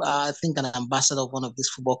now, I think, an ambassador of one of these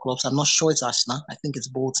football clubs. I'm not sure it's Arsenal. I think it's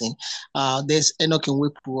Bolton. There's Enoch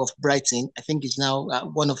Nwepu of Brighton. I think he's now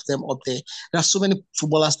one of them up there. There are so many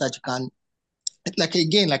footballers that you can like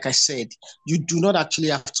again, like I said, you do not actually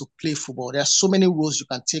have to play football. There are so many roles you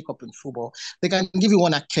can take up in football. They can give you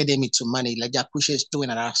one academy to manage, like Jakusha is doing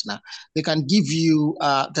at Arsenal. They can give you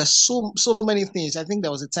there's so many things. I think there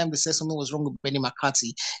was a time they said something was wrong with Benny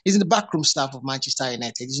McCarthy. He's in the backroom staff of Manchester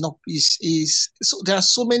United. He's not he's so there are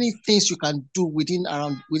so many things you can do within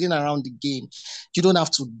around the game. You don't have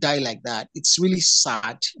to die like that. It's really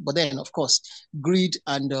sad. But then of course, greed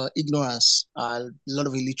and ignorance, a lot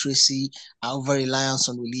of illiteracy, over reliance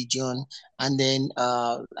on religion, and then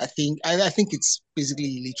I think it's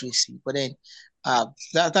basically illiteracy. But then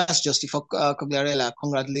that's just for Kogliarella.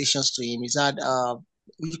 Congratulations to him. He's had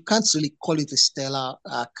you can't really call it a stellar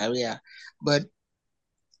career, but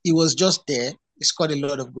he was just there. He scored a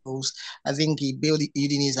lot of goals. I think he bailed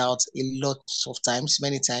Udinese out a lot of times,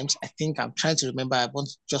 many times. I think I'm trying to remember. I want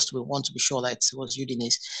to be sure that it was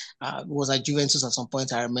Udinese. It was at Juventus at some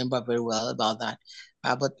point. I remember very well about that.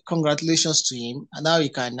 But congratulations to him. And now you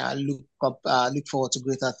can look forward to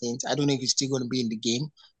greater things. I don't know if he's still going to be in the game.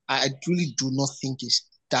 I really do not think he's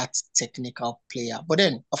that technical player. But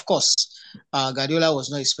then, of course, Guardiola was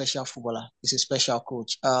not a special footballer. He's a special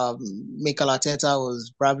coach. Mikel Arteta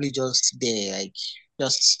was probably just there, like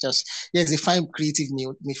just yes, a fine creative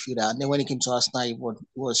midfielder. And then when he came to Arsenal, he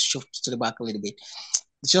was shoved to the back a little bit.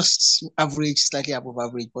 Just average, slightly above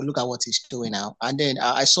average. But look at what he's doing now. And then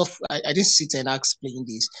I didn't sit and explain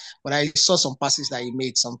this, but I saw some passes that he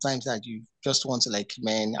made sometimes that you just want to like,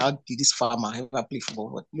 man, how did this farmer ever play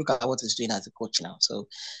football? But look at what he's doing as a coach now. So,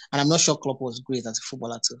 and I'm not sure Klopp was great as a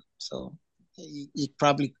footballer too. So he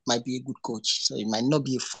probably might be a good coach. So it might not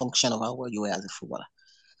be a function of how well you were as a footballer.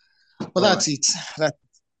 But All that's right. it. That,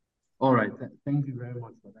 All right. Thank you very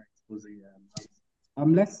much for that expose.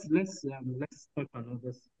 Let's talk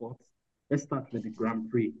another sport. Let's start with the Grand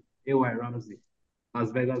Prix. AY Ramsey,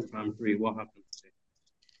 Las Vegas Grand Prix. What happened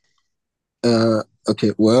today?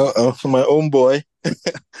 Okay, well, for my own boy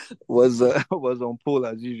was on pole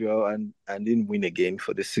as usual and didn't win again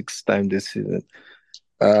for the sixth time this season.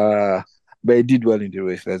 But he did well in the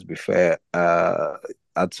race. Let's be fair.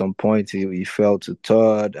 At some point he fell to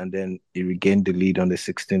third, and then he regained the lead on the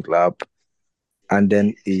 16th lap, and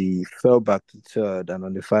then he fell back to third, and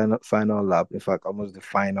on the final lap, in fact, almost the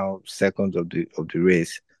final seconds of the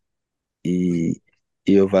race, he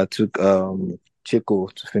overtook Chico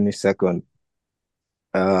to finish second.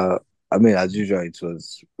 I mean, as usual, it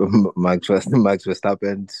was Max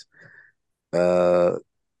Verstappen's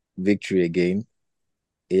victory again.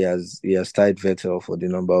 He has tied Vettel for the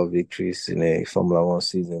number of victories in a Formula One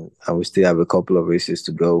season, and we still have a couple of races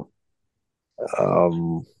to go.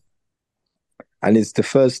 Um, and it's the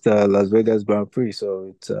first Las Vegas Grand Prix,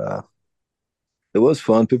 so it was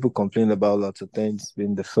fun. People complained about lots of things. It's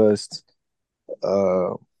been the first.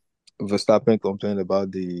 Uh, Verstappen complained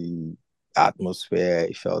about the atmosphere.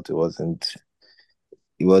 He felt he wasn't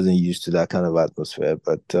used to that kind of atmosphere.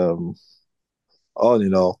 But all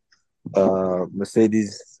in all,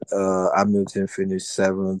 Mercedes Hamilton finished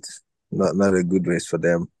seventh. Not a good race for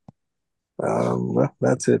them. Well,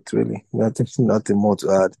 that's it really. Nothing more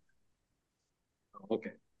to add.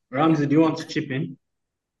 Okay. Ramsey, do you want to chip in?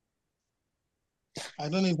 I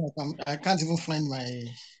don't know if I can't even find my.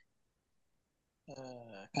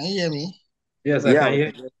 Can you hear me? Yes, I can Yeah,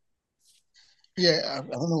 hear. Yeah, I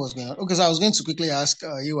don't know what's going on. Okay, so I was going to quickly ask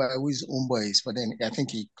you who his own boy is, but then I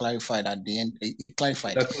think he clarified at the end. He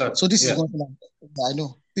clarified. The club. So this is Yeah. one thing I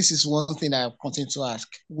know. This is one thing I continue to ask.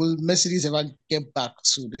 Will Mercedes ever get back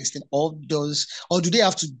to this thing? Or do they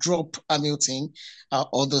have to drop Hamilton?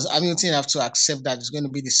 Or does Hamilton have to accept that it's going to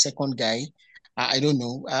be the second guy? I don't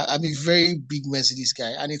know. I'm a very big Mercedes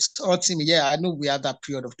guy, and it's hurting me. Yeah, I know we have that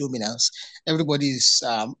period of dominance. Everybody is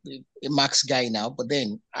a Max guy now, but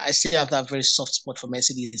then I still have that very soft spot for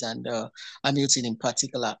Mercedes and Hamilton in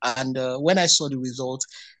particular. And when I saw the result,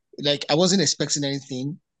 like I wasn't expecting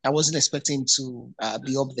anything. I wasn't expecting to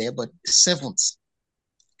be up there, but seventh.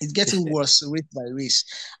 It's getting worse race by race,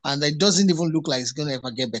 and it doesn't even look like it's going to ever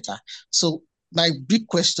get better. So my big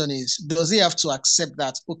question is, does he have to accept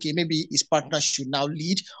that, okay, maybe his partner should now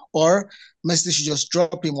lead, or Mercedes should just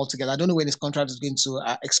drop him altogether? I don't know when his contract is going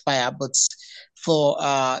to expire, but for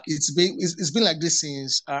it's been like this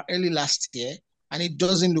since early last year, and it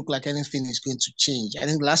doesn't look like anything is going to change. I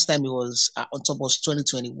think last time it was on top was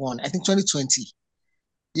 2021. I think 2020.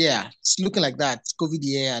 Yeah, it's looking like that. COVID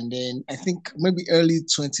year, and then I think maybe early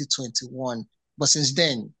 2021. But since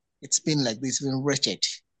then, it's been like this. It's been wretched.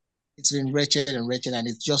 It's been wretched and wretched, and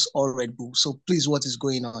it's just all Red Bull. So please, what is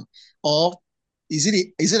going on? Or is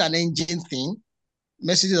it an engine thing?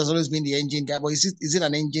 Mercedes has always been the engine guy, but is it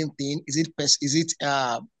an engine thing? Is it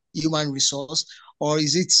human resource, or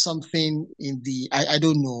is it something in the I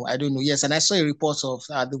don't know. I don't know. Yes, and I saw a report of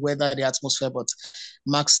the weather, the atmosphere, but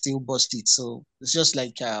Max still busted. So it's just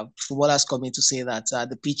like footballers coming to say that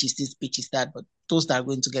the pitch is this, pitch is that, but those that are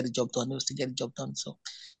going to get the job done, they'll still get the job done. So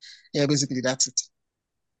yeah, basically that's it.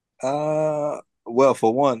 Well,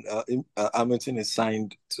 for one, Hamilton is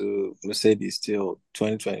signed to Mercedes till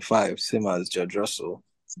 2025, same as George Russell.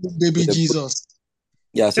 Baby So Jesus.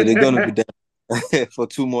 so they're going to be there for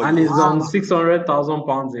 2 more And years. he's on 600,000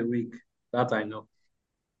 pounds a week. That I know.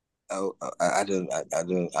 I don't.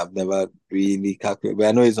 I've never really calculated, but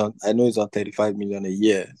I know he's on 35 million a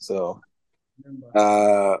year. So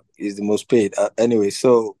Is the most paid. Anyway,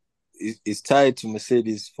 so it's tied to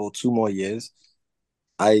Mercedes for 2 more years.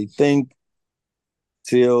 I think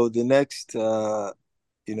till the next,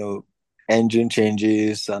 you know, engine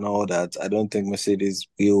changes and all that. I don't think Mercedes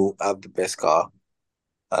will have the best car.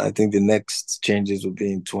 I think the next changes will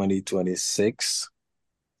be in 2026.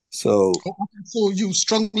 So, So you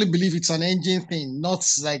strongly believe it's an engine thing, not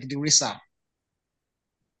like the racer.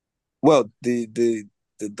 well, the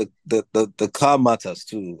car matters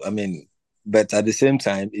too. I mean, but at the same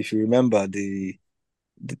time, if you remember the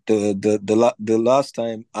last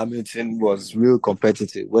time Hamilton was real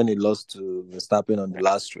competitive when he lost to Verstappen on the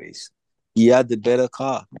last race, he had the better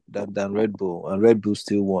car than Red Bull, and Red Bull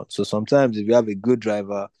still won. So sometimes if you have a good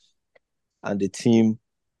driver and the team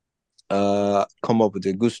come up with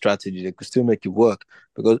a good strategy, they could still make it work.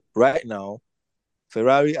 Because right now,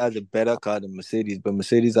 Ferrari has a better car than Mercedes, but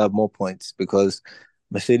Mercedes have more points because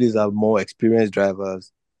Mercedes have more experienced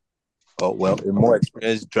drivers, or well, a more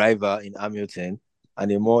experienced driver in Hamilton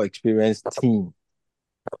and a more experienced team.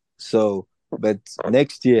 So, but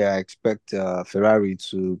next year I expect Ferrari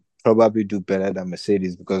to probably do better than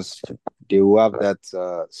Mercedes because they will have that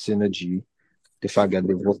synergy. The fact that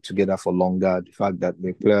they've worked together for longer, the fact that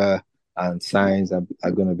Leclerc and Sainz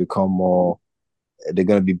are going to become more, they're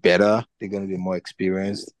going to be better, they're going to be more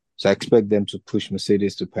experienced. So I expect them to push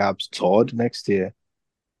Mercedes to perhaps third next year.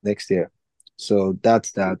 Next year. So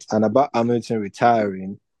that's that. And about Hamilton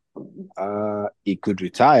retiring, he could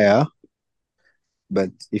retire, but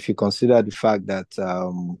if you consider the fact that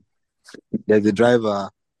there's a driver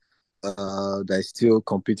that is still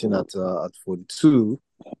competing at 42,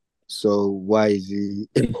 so why is he?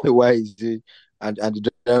 Why is he? And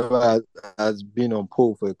the driver has been on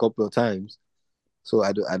pole for a couple of times, so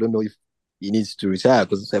I don't know if he needs to retire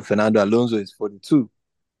because Fernando Alonso is 42,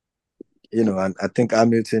 and I think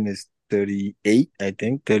Hamilton is 38. I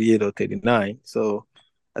think 38 or 39. So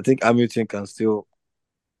I think Hamilton can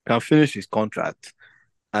finish his contract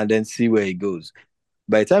and then see where he goes.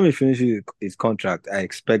 By the time he finishes his contract, I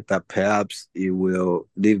expect that perhaps he will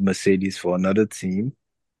leave Mercedes for another team,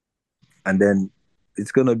 and then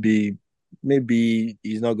it's gonna be maybe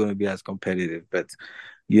he's not gonna be as competitive, but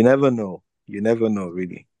you never know. You never know,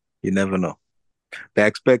 really. You never know. But I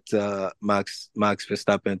expect Max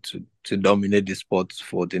Verstappen to dominate the sport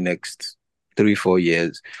for the next 3-4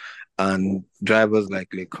 years, and drivers like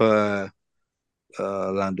Leclerc,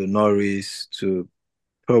 Lando Norris to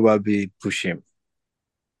probably push him.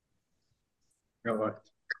 All right.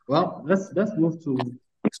 Well, let's move to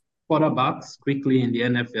quarterbacks quickly in the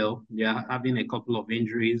NFL. They are having a couple of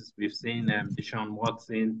injuries. We've seen Deshaun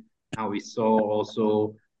Watson, and we saw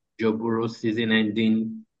also Joe Burrow's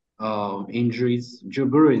season-ending injuries. Joe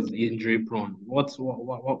Burrow is injury prone. What's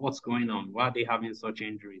going on? Why are they having such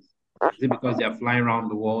injuries? Is it because they are flying around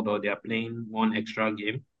the world or they are playing one extra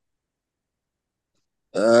game?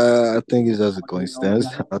 I think it's just a Or they coincidence.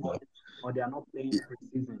 are not, or they are not playing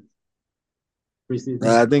preseason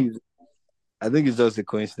I games. think I think it's just a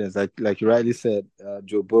coincidence. Like you rightly said,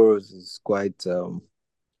 Joe Burrows is quite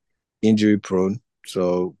injury prone.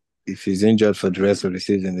 So if he's injured for the rest of the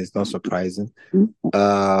season, it's not surprising.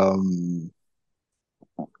 Um,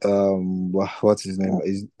 what's his name?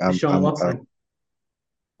 Is Deshaun Watson.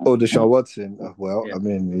 Deshaun Watson. Well, Yeah. I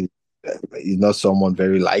mean, he's not someone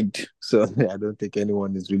very liked, so I don't think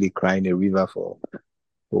anyone is really crying a river for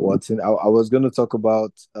Watson. I was going to talk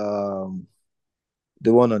about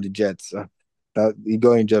the one on the Jets. That he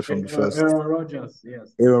got injured from the first. Aaron Rodgers,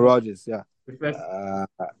 yes. Aaron Rodgers, yeah. The first Uh,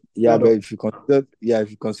 yeah, thought but of if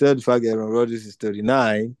you consider the fact that Aaron Rodgers is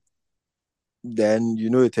 39, then a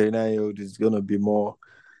 39-year-old is gonna be more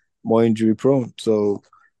injury prone. So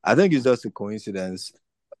I think it's just a coincidence.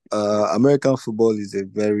 American football is a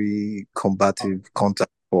very combative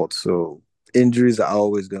contact sport, so injuries are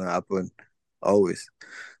always gonna happen. Always.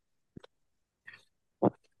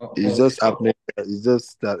 It's oh, just happening. It's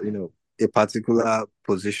just that a particular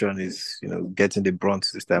position is getting the brunt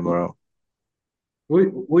this time around.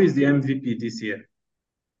 who is the MVP this year?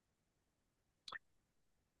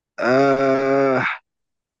 Uh,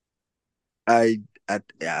 I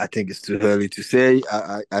think it's too early to say.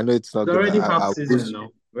 I know it's not It's gonna. already half I season wish. now.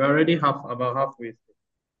 We're already about halfway.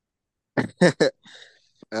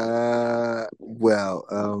 Well,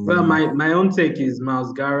 Well, my own take is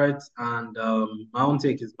Miles Garrett, and my own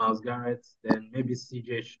take is Miles Garrett. Then maybe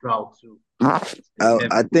CJ Stroud too.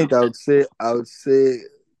 I think I would say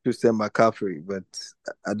Christian McCaffrey, but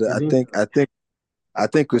Is he? I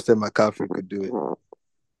think Christian McCaffrey could do it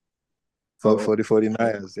for Oh, the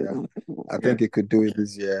 49ers. Yeah, I okay. think he could do it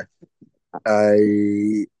this year.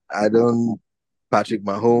 I don't. Patrick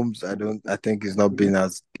Mahomes, I think he's not been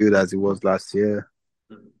as good as he was last year.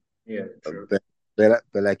 Yeah, true. But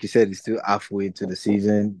like you said, it's still halfway into the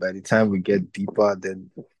season. By the time we get deeper,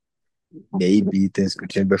 then maybe things could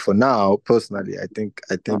change. But for now, personally, I think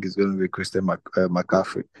it's going to be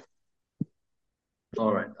McCaffrey.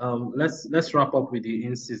 All right. Let's wrap up with the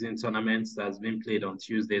in-season tournaments that's been played on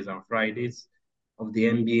Tuesdays and Fridays of the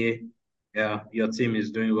NBA. Yeah, your team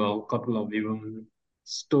is doing well. A couple of even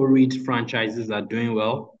storied franchises are doing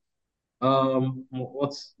well.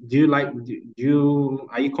 What's do you like? Do you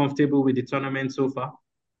Are you comfortable with the tournament so far?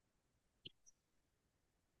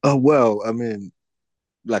 Oh well, I mean,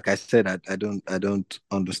 like I said, I don't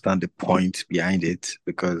understand the point behind it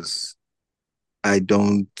because I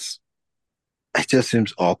don't. It just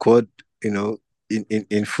seems awkward, you know.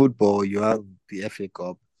 In football, you have the FA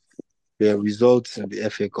Cup. The results in the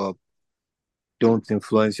FA Cup don't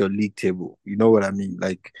influence your league table. You know what I mean?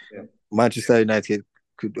 Like Yeah. Manchester United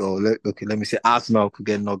could, okay, let me say Arsenal could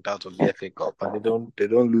get knocked out of the FA Cup, and they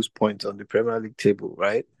don't lose points on the Premier League table,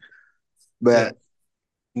 right? Yeah. But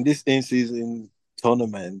in this in-season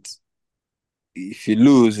tournament, if you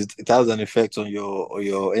lose, it has an effect on your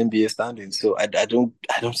NBA standing. So I don't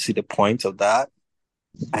see the point of that.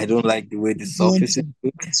 I don't like the way the surface is.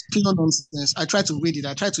 It's pure nonsense. I try to read it.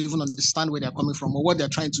 I try to even understand where they're coming from or what they're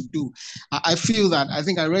trying to do. I feel that I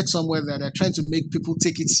think I read somewhere that they're trying to make people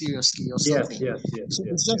take it seriously or Yes, something. yes, yes, So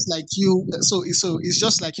yes, it's yes. just like you. So it's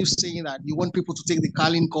just like you saying that you want people to take the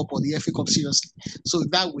Carling Cup or the FA Cup seriously. So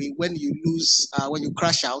that way, when you lose, when you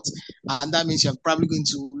crash out, and that means you're probably going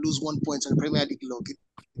to lose 1 point on the Premier League log.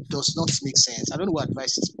 It does not make sense. I don't know what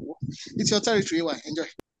advice is. It's your territory. Enjoy.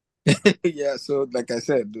 Yeah, so like I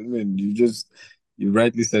said, I mean, you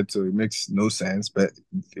rightly said so. It makes no sense, but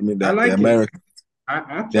I mean I that like it.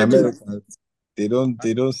 I The actually like. Americans,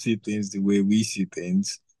 they don't see things the way we see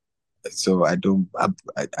things. So I don't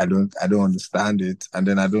understand it, and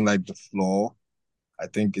then I don't like the floor. I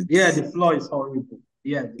think Yeah, it's the floor is horrible.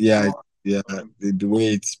 Yeah, the yeah, floor yeah, is horrible. the way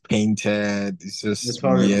it's painted, it's It's just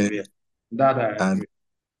horrible. weird, Yeah, that I and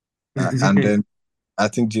agree. and then I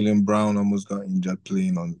think Jillian Brown almost got injured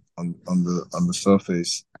playing on the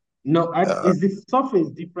surface. No, Uh, is the surface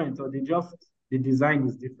different or the design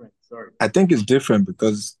is different? Sorry. I think it's different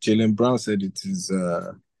because Jalen Brown said it's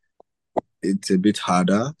a bit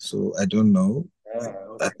harder, so I don't know. I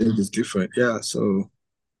Okay. think it's different. Yeah, so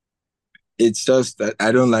it's just that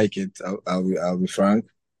I don't like it. I'll be frank.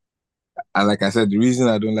 And like I said, the reason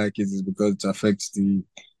I don't like it is because it affects the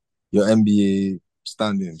your NBA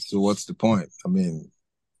standings. So what's the point? I mean,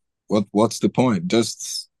 what's the point?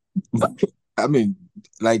 Just I mean,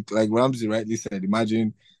 like Ramsey rightly said,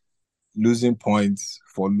 imagine losing points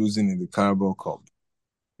for losing in the Carabao Cup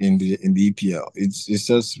in the EPL. It's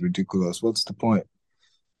just ridiculous. What's the point?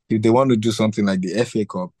 If they want to do something like the FA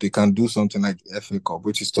Cup, they can do something like the FA Cup,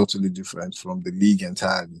 which is totally different from the league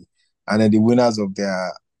entirely. And then the winners of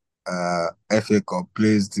their FA Cup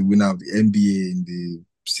plays the winner of the NBA in the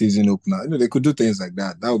season opener. They could do things like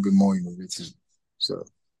that. That would be more innovative. So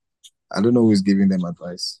I don't know who's giving them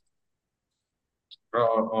advice.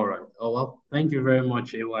 Oh, all right. Oh well, thank you very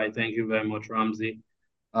much, AY. Thank you very much, Ramsey.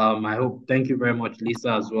 Thank you very much,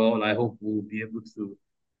 Lisah, as well. I hope we'll be able to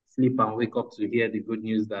sleep and wake up to hear the good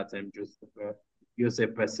news that José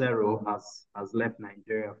Peseiro has left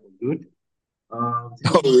Nigeria for good. Oh,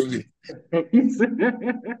 really? Thank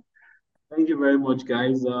you very much,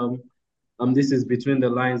 guys. This is Between the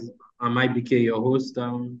Lines. I'm IBK, your host.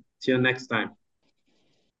 Till next time.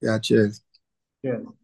 Yeah, cheers. Cheers.